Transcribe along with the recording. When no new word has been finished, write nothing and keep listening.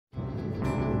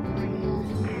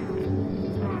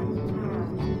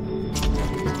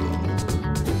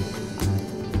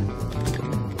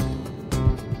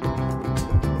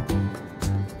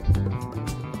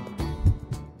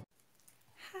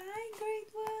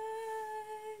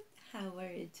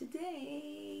here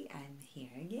today. I'm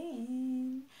here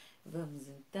again. Vamos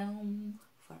então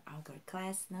for our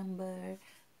class number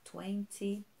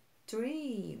 23.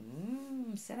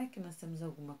 Será que nós temos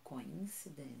alguma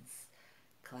coincidence?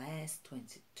 Class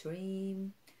 23,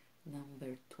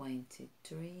 number 23.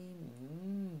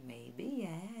 Maybe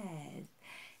yes.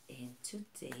 And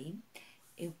today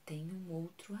eu tenho um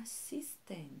outro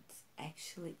assistant.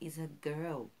 Actually, is a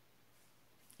girl.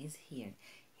 Is here.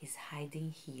 He's hiding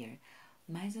here.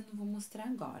 Mas eu não vou mostrar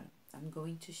agora. I'm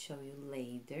going to show you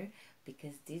later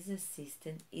because this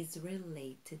assistant is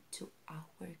related to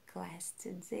our class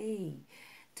today.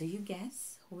 Do you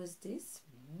guess who is this?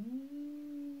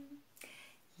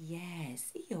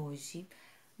 Yes. E hoje,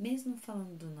 mesmo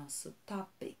falando do nosso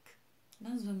topic,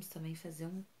 nós vamos também fazer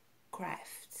um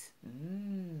craft.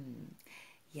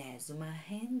 Yes, uma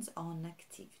hands-on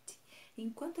activity.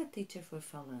 Enquanto a teacher for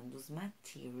falando os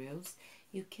materials,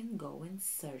 you can go and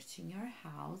search in your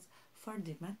house for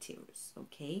the materials,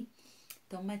 ok?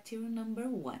 Então, material number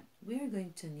 1. We are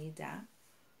going to need a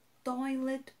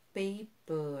toilet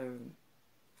paper.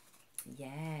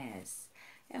 Yes.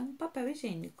 É um papel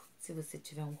higiênico, se você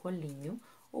tiver um rolinho,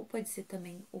 ou pode ser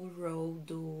também o roll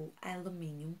do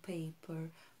aluminium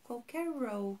paper, qualquer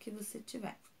roll que você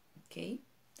tiver, ok?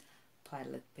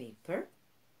 Toilet paper,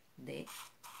 the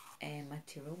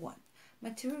material 1.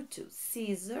 Material 2,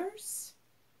 scissors,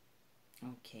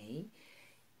 okay?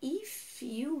 If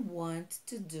you want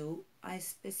to do a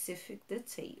specific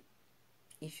detail.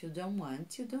 If you don't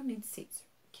want, you don't need scissors,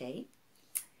 okay?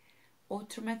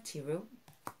 Outro material,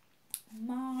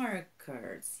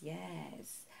 markers,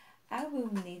 yes. I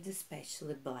will need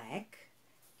especially black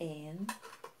and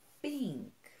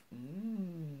pink.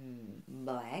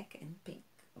 Black and pink,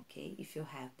 okay? If you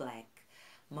have black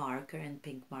marker and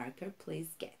pink marker,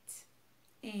 please get.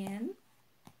 And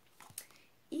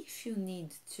if you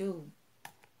need to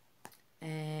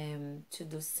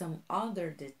do some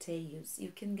other details,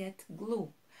 you can get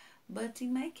glue. But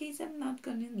in my case, I'm not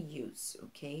gonna use,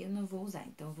 ok? Eu não vou usar,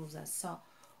 então eu vou usar só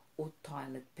o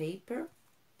toilet paper,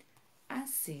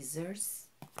 as scissors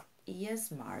e as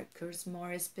markers,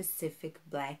 more specific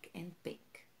black and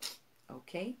pink,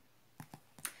 ok?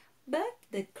 But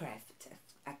the craft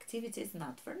activity is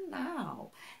not for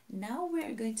now. Now we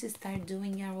are going to start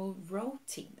doing our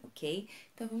routine, ok?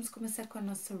 Então vamos começar com a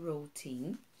nossa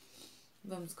routine.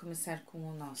 Vamos começar com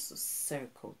o nosso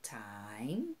circle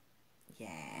time.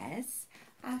 Yes.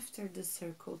 After the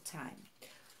circle time,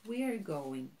 we are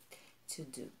going to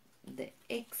do the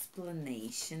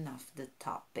explanation of the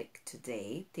topic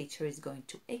today. Teacher is going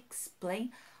to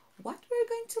explain what we're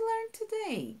going to learn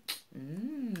today.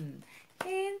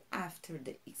 And after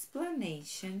the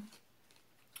explanation,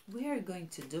 we are going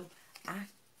to do a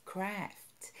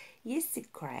craft. E esse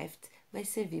craft vai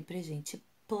servir pra gente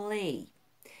play,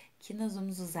 que nós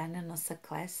vamos usar na nossa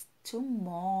class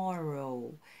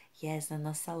tomorrow. Yes, na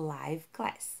nossa live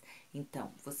class.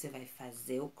 Então, você vai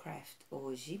fazer o craft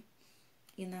hoje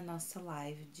e na nossa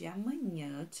live de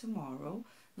amanhã, tomorrow,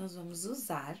 nós vamos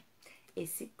usar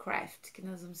esse craft que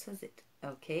nós vamos fazer,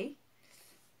 ok?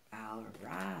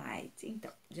 Alright,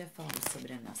 então, já falamos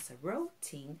sobre a nossa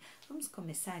routine. Vamos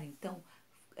começar, então,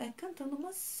 cantando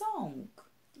uma song.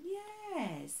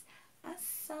 Yes, a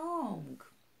song.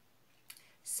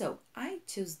 So, I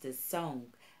choose the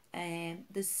song,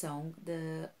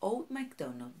 the Old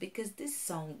MacDonald, because this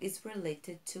song is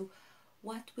related to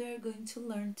what we are going to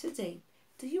learn today.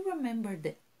 Do you remember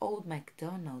the Old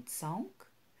MacDonald song?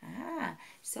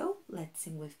 So let's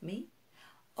sing with me.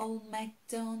 Old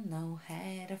MacDonald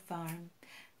had a farm,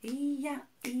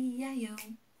 E-I-E-I-O.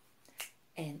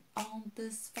 And on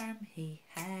this farm he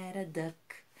had a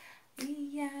duck,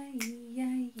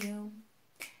 E-I-E-I-O.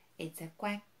 It's a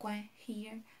quack, quack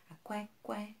here, a quack,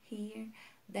 quack here.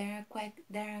 There a quack,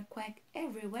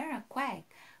 everywhere a quack.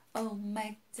 Old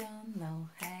MacDonald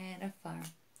had a farm,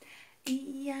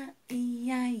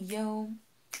 E-I-E-I-O.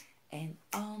 And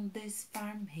on this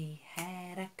farm he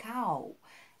had a cow,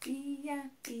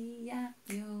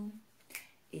 E-I-E-I-O.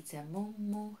 It's a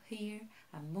moo-moo here,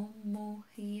 a moo-moo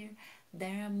here.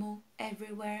 There a moo,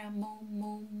 everywhere a moo,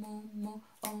 moo, moo, moo.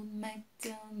 Old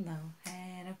MacDonald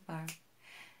had a farm,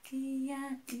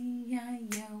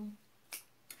 E-I-E-I-O.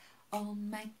 Old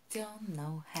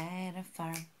MacDonald had a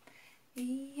farm,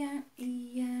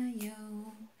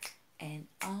 E-I-E-I-O. And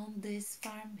on this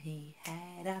farm he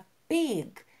had a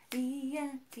pig,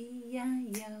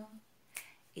 E-I-E-I-O.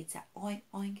 It's a oink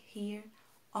oink here,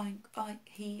 oink oink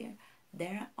here.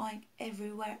 There a oink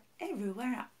everywhere,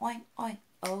 everywhere a oink oink.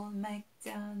 Old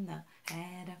MacDonald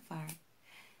had a farm,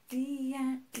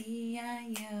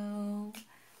 E-I-E-I-O.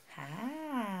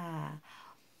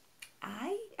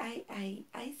 I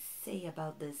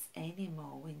about this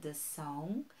animal in the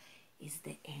song is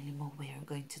the animal we are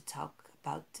going to talk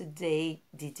about today.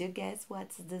 Did you guess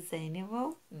what's this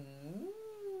animal?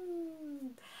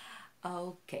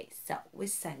 Okay, so we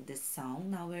sang the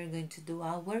song. Now we're going to do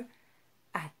our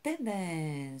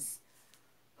attendance.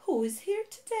 Who is here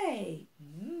today?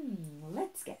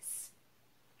 Let's guess.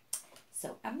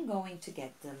 So I'm going to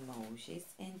get the emojis,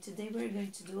 and today we're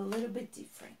going to do a little bit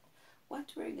different.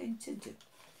 What we're going to do,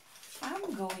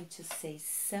 I'm going to say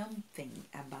something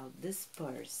about this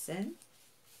person,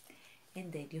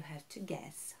 and then you have to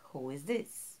guess who is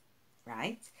this,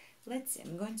 right? Let's see,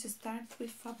 I'm going to start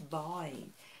with a boy.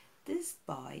 This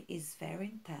boy is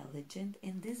very intelligent,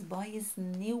 and this boy is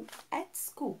new at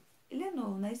school. Ele é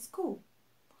novo na school.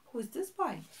 Who is this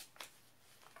boy?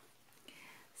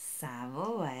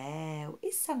 Samuel.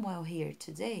 Is Samuel here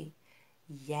today?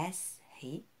 Yes,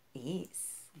 he is.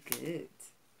 Good.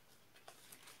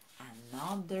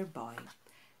 Another boy.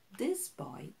 This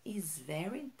boy is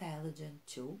very intelligent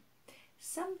too.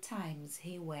 Sometimes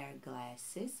he wears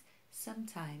glasses,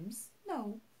 sometimes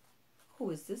no. Who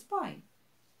is this boy?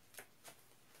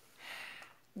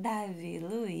 Davi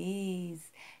Luiz.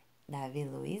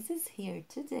 Davi Luiz is here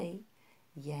today.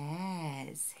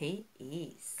 Yes, he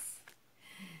is.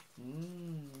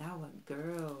 Now a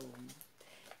girl.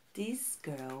 This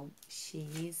girl, she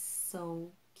is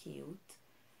so cute.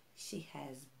 She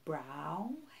has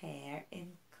brown hair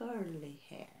and curly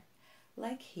hair.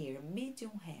 Like here,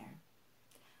 medium hair.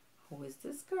 Who is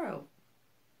this girl?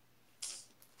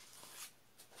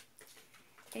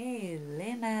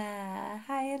 Elena.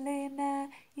 Hi, Elena.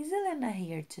 Is Elena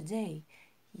here today?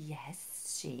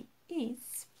 Yes, she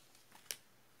is.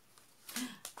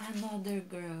 Another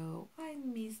girl. I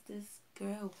miss this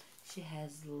girl. She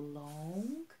has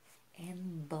long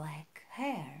and black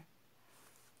hair.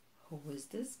 Who is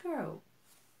this girl?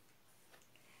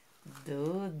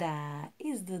 Duda.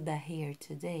 Is Duda here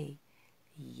today?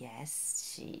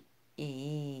 Yes, she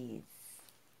is.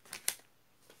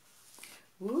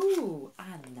 Ooh,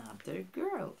 another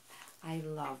girl. I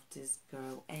love this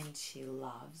girl and she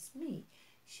loves me.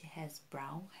 She has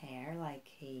brown hair like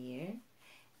here,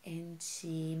 and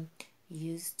she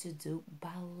used to do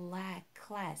ballet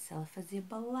class. Ela fazia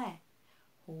balé.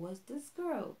 Who was this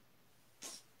girl?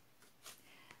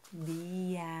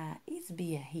 Bia. Is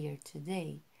Bia here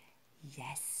today?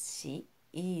 Yes, she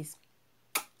is.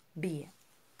 Bia.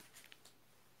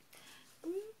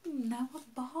 Now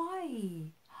a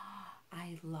boy.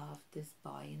 I love this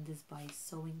boy, and this boy is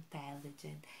so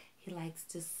intelligent. He likes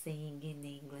to sing in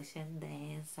English and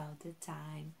dance all the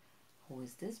time. Who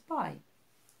is this boy?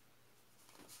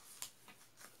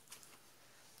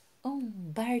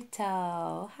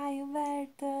 Umberto. Hi,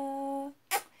 Umberto.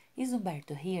 Is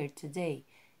Umberto here today?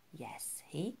 Yes,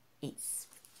 he is.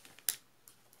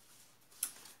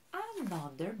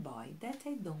 Another boy that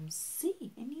I don't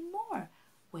see anymore.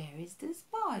 Where is this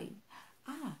boy?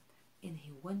 And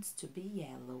he wants to be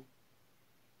yellow.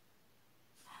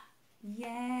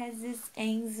 Yes, it's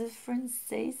Enzo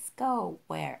Francisco.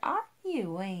 Where are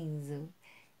you, Enzo?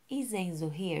 Is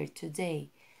Enzo here today?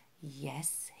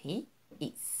 Yes, he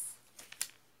is.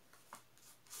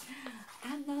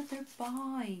 Another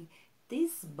boy.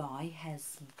 This boy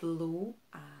has blue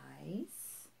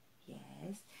eyes.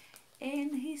 Yes.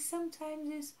 And he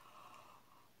sometimes is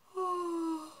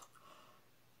a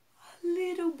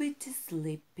little bit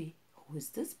sleepy. Who is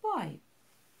this boy?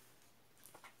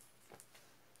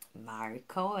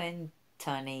 Marco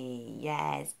Anthony.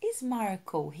 Yes. Is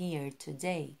Marco here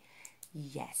today?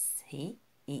 Yes, he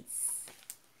is.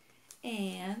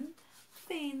 And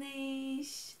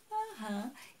finish.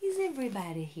 Is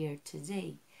everybody here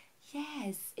today?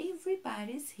 Yes,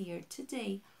 everybody's here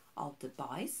today. All the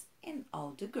boys and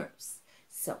all the girls.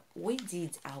 So we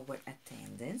did our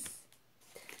attendance.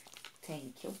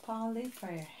 Thank you, Polly, for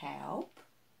your help.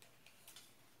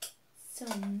 So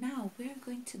now we're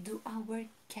going to do our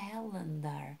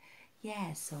calendar.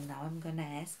 Yeah, so now I'm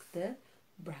gonna ask the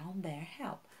brown bear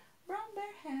help. Brown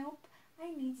bear help, I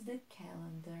need the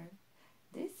calendar.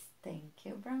 This, thank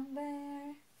you, brown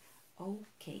bear.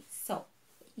 Ok, so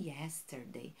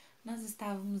yesterday nós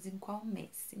estávamos em qual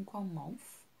mês? Em qual month?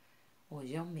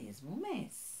 Hoje é o mesmo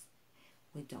mês.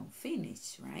 We don't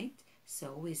finish, right?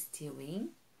 So we're still in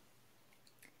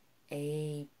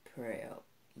April.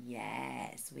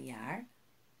 Yes, we are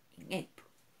in April.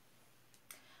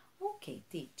 Okay,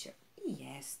 teacher,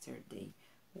 yesterday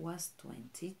was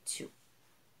 22.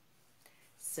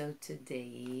 So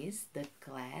today is the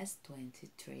class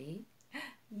 23.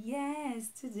 Yes,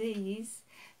 today is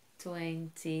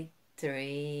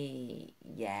 23.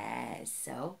 Yes,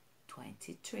 so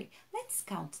 23. Let's let's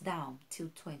count down till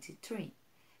 23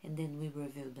 and then we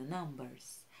reveal the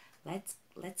numbers. Let's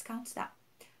count down.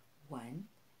 1,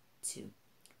 2,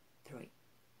 3,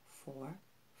 4,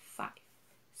 5,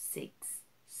 6,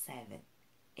 7,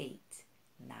 8,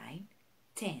 9,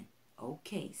 10.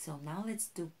 Okay, so now let's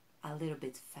do a little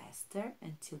bit faster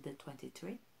until the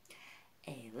 23.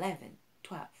 11,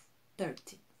 12,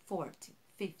 13, 14,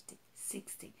 15,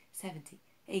 16, 17,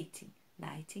 18,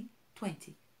 19,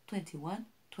 20, 21,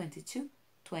 22,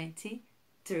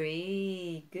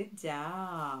 23. Good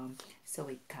job. So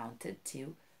we counted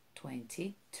to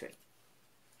 23.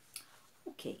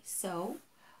 Ok, so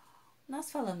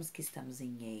nós falamos que estamos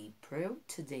em April.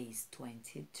 Today is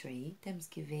 23. Temos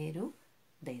que ver o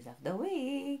Days of the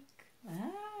Week.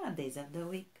 Days of the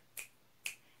Week.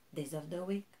 Days of the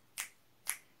Week.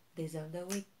 Days of the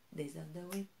Week. Days of the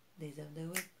Week. Days of the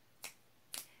Week.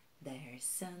 There's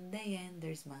Sunday and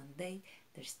there's Monday.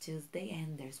 There's Tuesday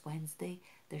and there's Wednesday.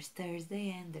 There's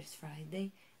Thursday and there's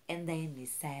Friday. And then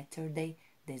is Saturday.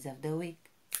 Days of the Week.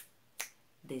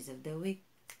 Days of the Week.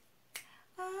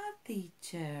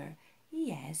 Teacher,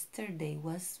 yesterday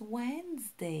was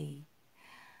Wednesday.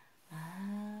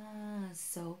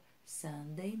 So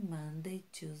Sunday, Monday,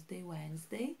 Tuesday,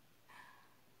 Wednesday,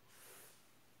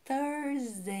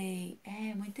 Thursday.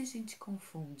 Muita gente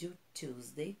confunde o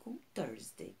Tuesday com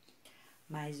Thursday.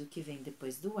 Mas o que vem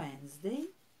depois do Wednesday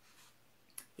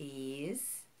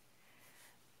is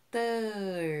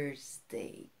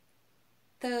Thursday.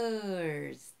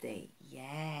 Thursday.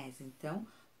 Yes, então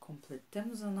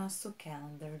completamos o nosso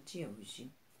calendar de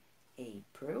hoje.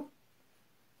 April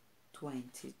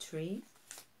 23,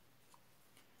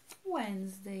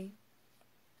 Wednesday.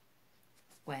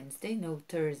 Wednesday, no,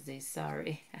 Thursday,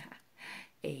 sorry.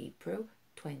 April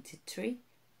 23,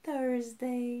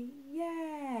 Thursday.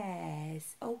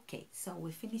 Yes. Okay, so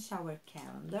we finish our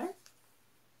calendar.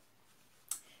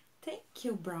 Thank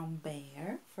you, Brown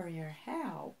Bear, for your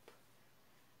help.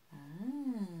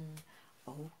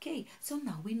 Okay, so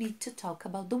now we need to talk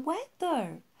about the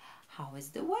weather. How is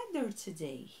the weather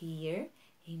today? Here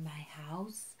in my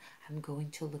house, I'm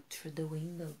going to look through the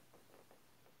window.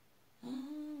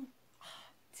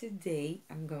 Today,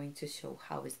 I'm going to show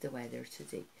how is the weather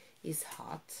today. It's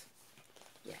hot.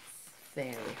 Yes,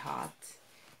 very hot.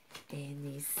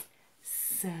 And it's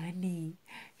sunny.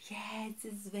 Yes,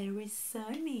 it's very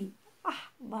sunny.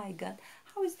 My God.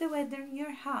 How is the weather in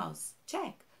your house?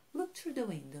 Check. Look through the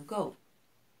window. Go.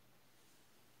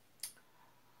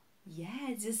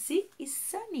 Yes, you see, it's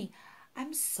sunny.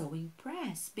 I'm so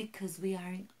impressed because we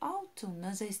are in autumn.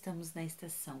 Nós já estamos na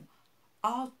estação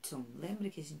autumn. Lembra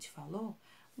que a gente falou?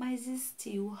 Mas it's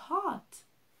still hot.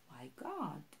 My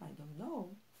God, I don't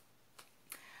know.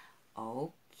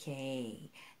 Okay,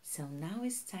 so now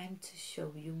it's time to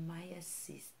show you my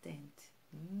assistant.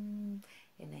 And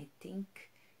I think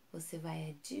você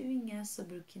vai adivinhar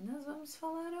sobre o que nós vamos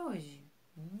falar hoje.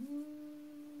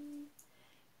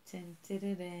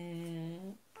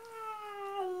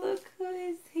 Look who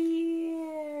is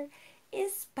here.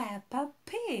 It's Peppa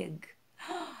Pig.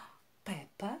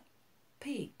 Peppa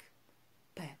Pig.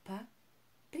 Peppa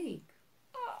Pig.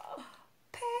 Oh,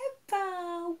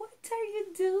 Peppa, what are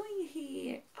you doing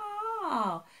here?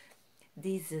 Oh,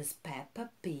 this is Peppa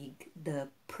Pig, the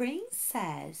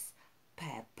princess.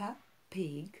 Peppa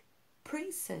Pig,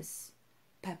 princess.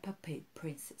 Peppa Pig,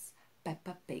 princess.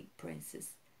 Peppa Pig,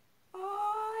 princess.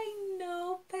 I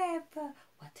know, Peppa.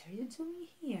 What are you doing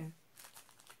here?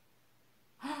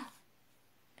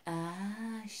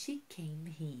 She came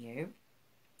here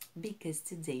because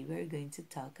today we're going to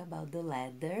talk about the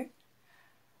letter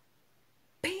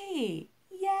P.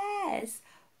 Yes,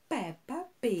 Peppa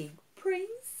Pig,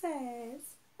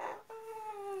 princess.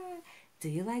 Do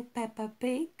you like Peppa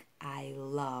Pig? I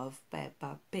love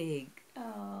Peppa Pig.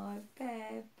 Oh,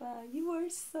 Peppa, you are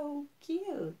so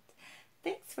cute.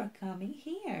 Thanks for coming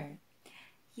here.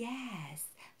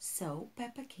 Yes, so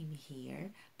Peppa came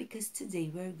here because today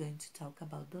we're going to talk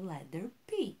about the letter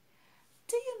P.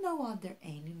 Do you know other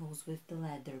animals with the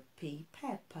letter P,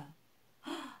 Peppa?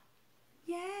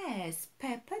 Yes,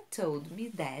 Peppa told me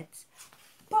that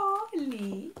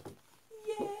Polly.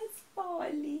 Yes,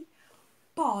 Polly.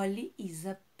 Polly is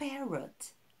a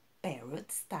parrot.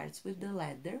 Parrot starts with the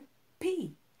letter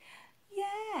P.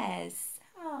 Yes.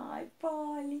 Hi,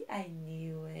 Polly. I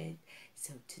knew it.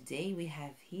 So today we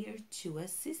have here two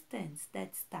assistants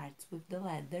that starts with the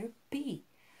letter P.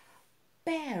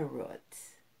 Parrot.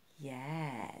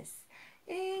 Yes.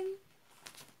 And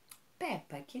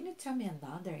Peppa, can you tell me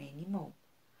another animal?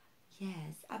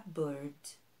 Yes, a bird.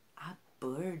 A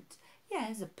bird.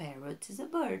 Yes, a parrot is a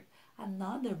bird.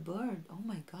 Another bird. Oh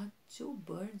my God, two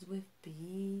birds with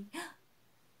P.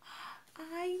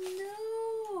 I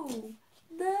know!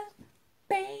 The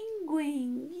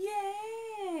penguin!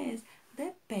 Yes!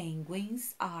 The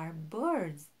penguins are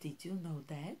birds. Did you know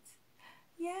that?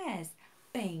 Yes,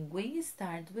 penguin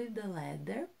starts with the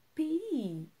letter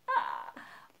P. Ah,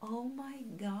 oh my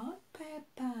God,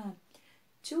 Peppa.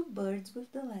 Two birds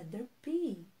with the letter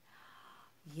P.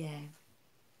 Yeah,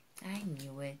 I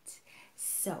knew it.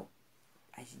 So,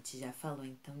 a gente já falou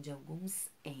então de alguns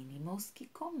animals que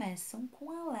começam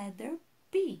com a letter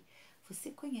P.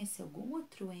 Você conhece algum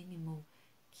outro animal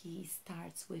que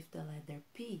starts with the letter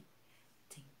P?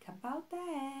 Think about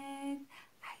that.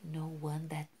 I know one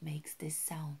that makes this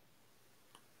sound.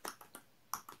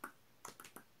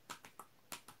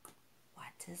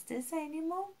 What is this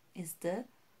animal? Is the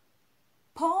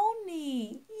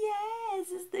pony. Yes,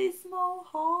 it's the small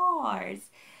horse.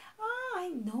 Ah, I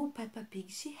know Peppa Pig.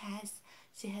 She has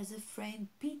a friend,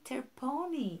 Peter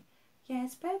Pony.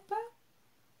 Yes, Peppa?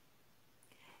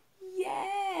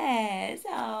 Yes.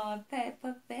 Oh,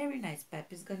 Peppa, very nice.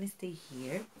 Peppa's gonna stay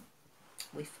here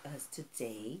with us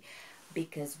today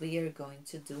because we are going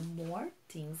to do more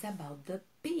things about the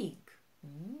pig.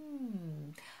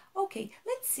 Okay,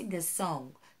 let's sing a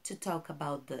song to talk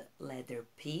about the letter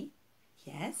P.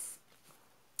 Yes?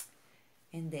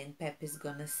 And then Peppa's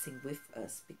gonna sing with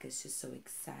us because she's so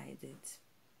excited.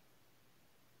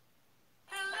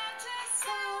 The letter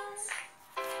sounds,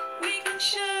 we can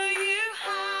show you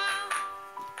how.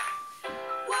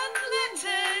 What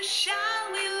letter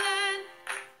shall we learn?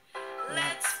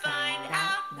 Let's find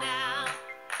out now.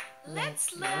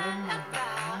 Let's learn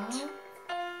about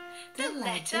the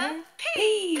letter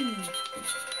P.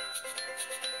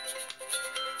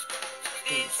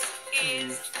 This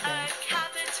is a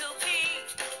capital P.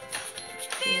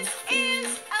 This is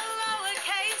a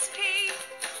lowercase p.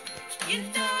 You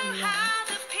know how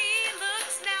the P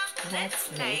looks now. Let's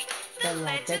make the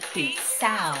letter P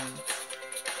sound.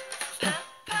 P, p,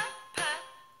 p, p,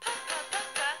 p, p, p,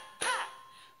 p.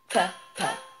 P, p, p,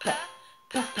 p,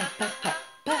 p, p, p,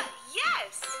 p.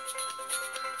 Yes!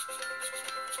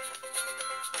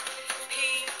 P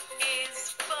is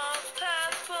for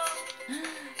purple.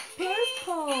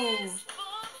 Purple. Is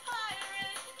for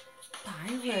pirate. P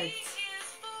Pirate. is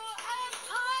for a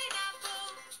pineapple.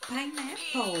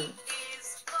 Pineapple. P is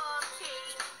for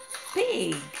pig.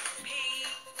 Pig. P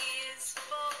is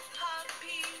for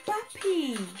puppy. Puppy.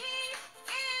 P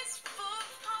is for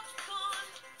popcorn.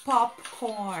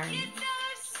 Popcorn. You know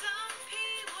some P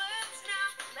words now.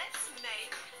 Let's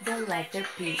make The letter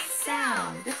P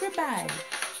sound. Everybody.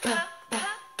 P, p,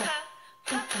 p, p,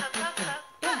 p, p, p,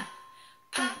 p.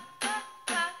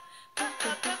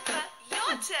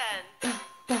 Your turn. P,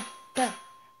 p, p,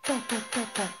 p, p,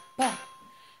 p, p,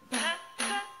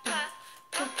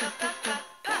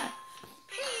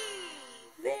 p.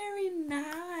 Very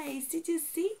nice. Did you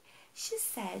see? She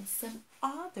said some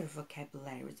other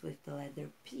vocabularies with the letter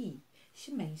P.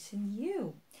 She mentioned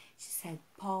you. She said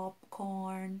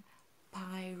popcorn,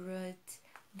 pirate,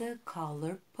 the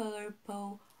color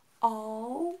purple.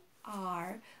 All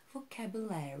are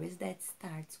vocabularies that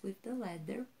starts with the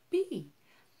letter P.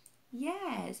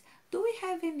 Yes. Do we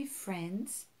have any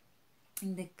friends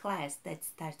in the class that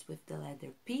starts with the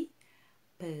letter P?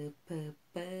 P, P,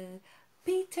 P.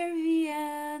 Peter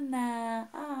Viana.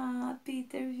 Ah,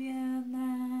 Peter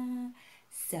Viana.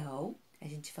 So, a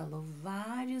gente falou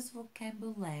vários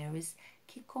vocabulários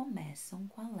que começam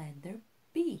com a letra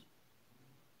P.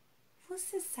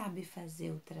 Você sabe fazer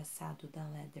o traçado da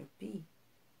letra P?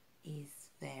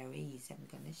 It's very easy. I'm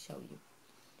gonna show you.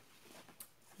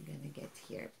 I'm gonna get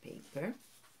here paper.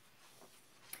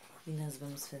 E nós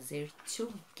vamos fazer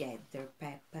together,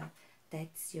 Peppa.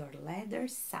 That's your letter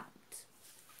sound.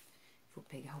 Vou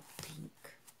pegar o pink.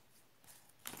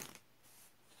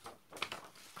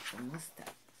 Vou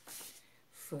mostrar.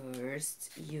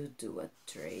 First, you do a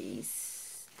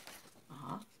trace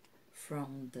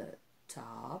from the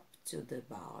top to the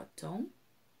bottom.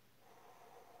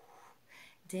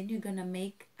 Then you're gonna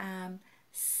make a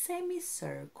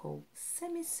semicircle.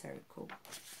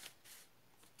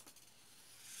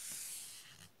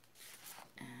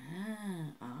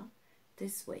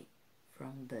 This way,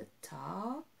 from the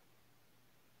top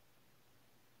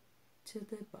to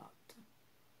the bottom,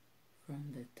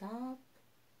 from the top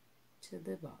to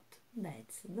the bottom.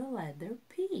 That's the letter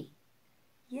P.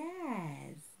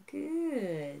 Yes,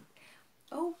 good.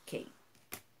 Okay,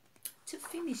 to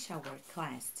finish our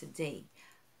class today,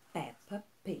 Peppa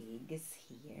Pig is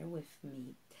here with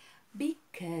me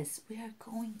because we are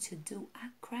going to do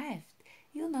a craft.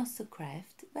 E o nosso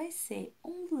craft vai ser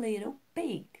little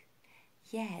pig.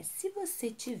 Yes, se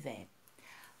você tiver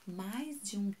mais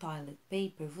de um toilet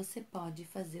paper, você pode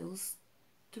fazer os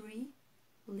Three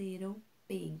Little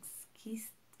Pigs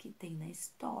que tem na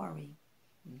story.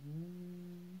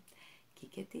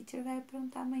 Que a teacher vai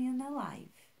aprontar amanhã na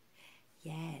live?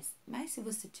 Yes, mas se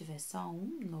você tiver só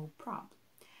um, no problem.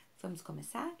 Vamos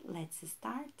começar? Let's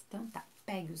start? Então tá,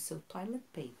 pegue o seu toilet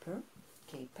paper,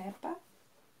 ok, Peppa?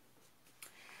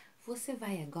 Você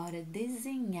vai agora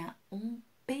desenhar um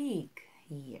pig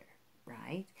here,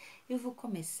 right? Eu vou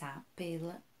começar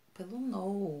pelo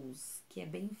nose, que é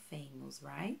bem famous,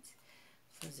 right?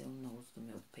 Vou fazer o nose do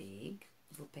meu pig.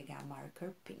 Vou pegar a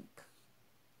marker pink.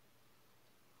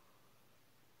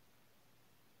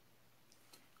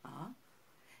 Ó,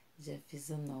 já fiz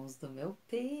o nose do meu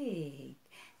pig.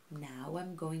 Now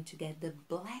I'm going to get the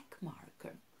black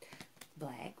marker.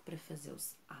 Black para fazer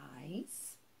os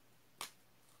eyes.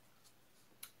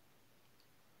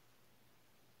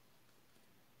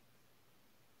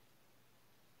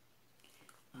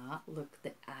 Ah, look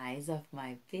the eyes of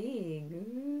my pig.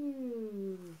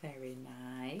 Very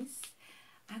nice.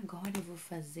 Agora eu vou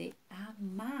fazer a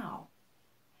mouth.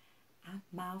 A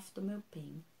mouth do meu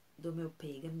pig.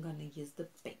 I'm gonna use the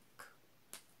pink.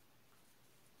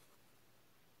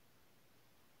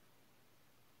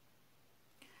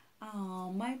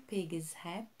 Oh, my pig is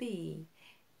happy.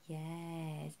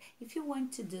 Yes. If you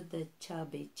want to do the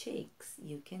chubby cheeks,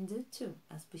 you can do too.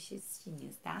 As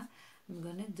bochechinhas, tá? I'm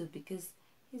gonna do because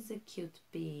he's a cute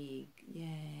pig.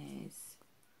 Yes.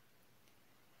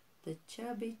 The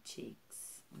chubby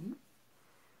cheeks.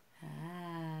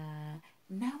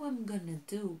 Now I'm gonna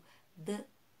do the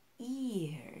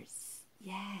ears.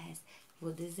 Yes.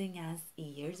 Vou desenhar as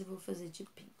ears e vou fazer de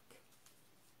pink.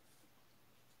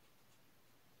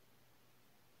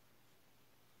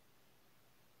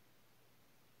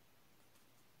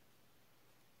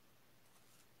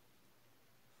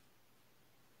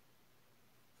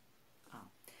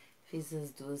 Fiz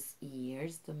as duas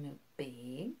ears do meu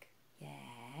pig.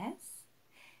 Yes.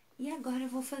 E agora eu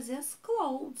vou fazer as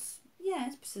clothes.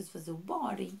 Yes, preciso fazer o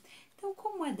body. Então,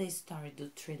 como é da story do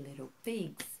Three Little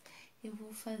Pigs, eu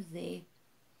vou fazer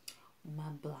uma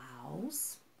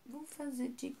blouse. Vou fazer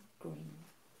de green.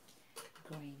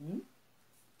 Green.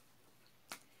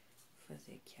 Vou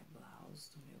fazer aqui a blouse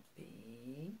do meu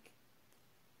pig.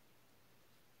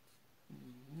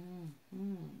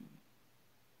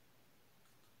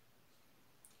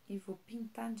 E vou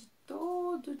pintar de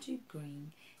todo de green.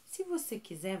 Se você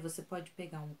quiser, você pode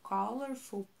pegar um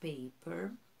colorful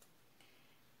paper.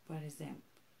 Por exemplo,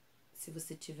 se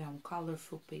você tiver um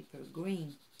colorful paper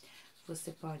green,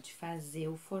 você pode fazer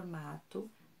o formato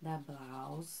da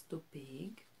blouse do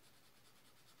pig.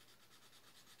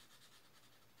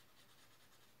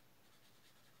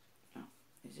 Ó,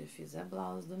 eu já fiz a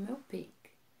blouse do meu pig.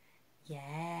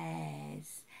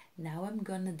 Yes! Now I'm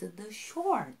gonna do the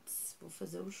shorts. Vou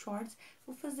fazer os shorts.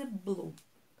 Vou fazer blue.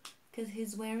 Because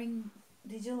he's wearing...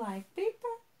 Did you like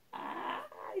Peppa? Ah,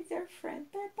 is your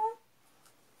friend Peppa?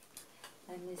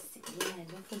 Let me see. Yes,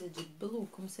 vou fazer de blue,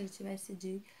 como se ele tivesse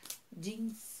de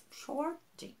jeans, short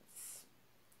jeans.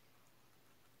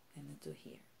 Gonna do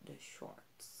here, the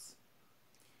shorts.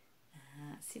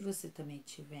 Se você também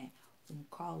tiver um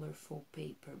colorful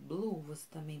paper blue, você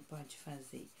também pode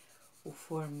fazer o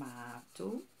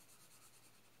formato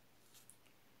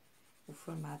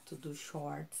do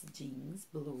shorts jeans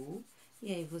blue,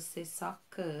 e aí você só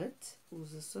cut,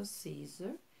 usa o seu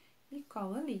scissor e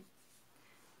cola ali.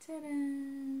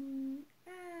 Tcharam!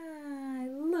 Ah,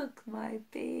 look my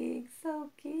pig,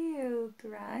 so cute,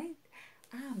 right?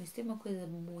 Ah, mas tem uma coisa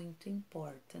muito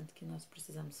importante que nós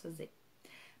precisamos fazer.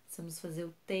 Precisamos fazer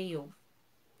o tail.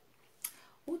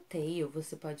 O tail,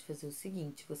 você pode fazer o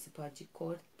seguinte, você pode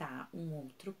cortar um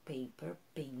outro paper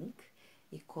pink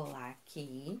e colar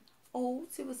aqui, ou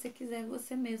se você quiser,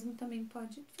 você mesmo também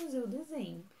pode fazer o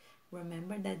desenho.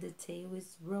 Remember that the tail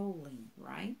is rolling,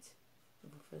 right? Eu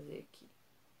vou fazer aqui.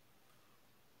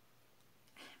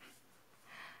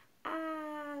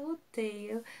 O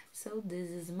tail. So this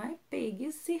is my pig.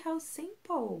 You see how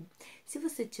simple? Se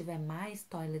você tiver mais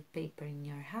toilet paper in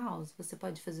your house, você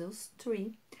pode fazer os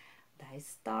three da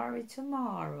story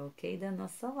tomorrow, ok? Da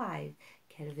nossa live.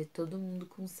 Quero ver todo mundo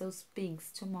com seus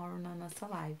pigs tomorrow na nossa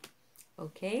live,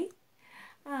 ok?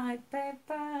 Hi,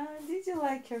 Peppa. Did you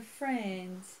like your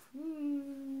friends?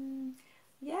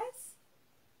 Yes?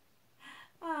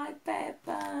 Hi,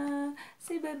 Peppa.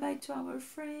 Say bye-bye to our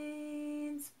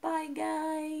friends. Bye,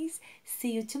 guys.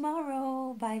 See you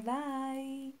tomorrow. Bye-bye.